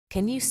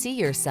Can you see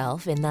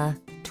yourself in the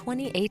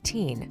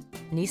 2018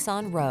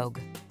 Nissan Rogue?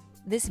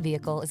 This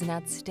vehicle is an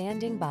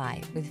outstanding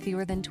buy with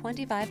fewer than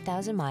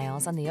 25,000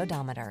 miles on the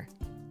odometer.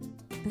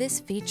 This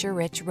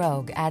feature-rich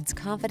Rogue adds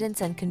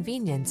confidence and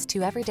convenience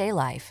to everyday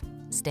life.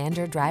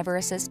 Standard driver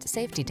assist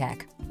safety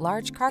tech,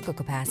 large cargo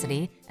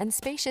capacity, and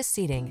spacious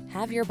seating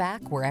have your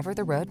back wherever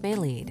the road may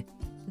lead.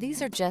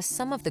 These are just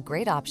some of the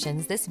great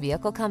options this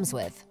vehicle comes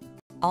with: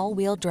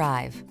 all-wheel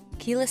drive,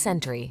 keyless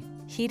entry,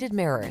 heated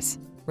mirrors,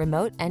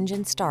 remote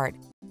engine start,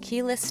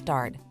 keyless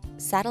start,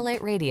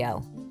 satellite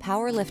radio,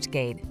 power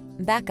liftgate,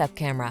 backup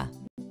camera,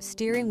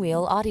 steering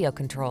wheel audio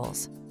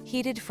controls,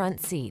 heated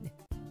front seat.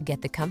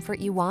 Get the comfort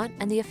you want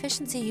and the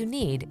efficiency you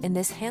need in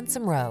this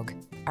handsome Rogue.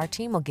 Our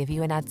team will give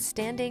you an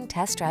outstanding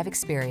test drive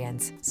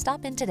experience.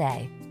 Stop in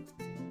today.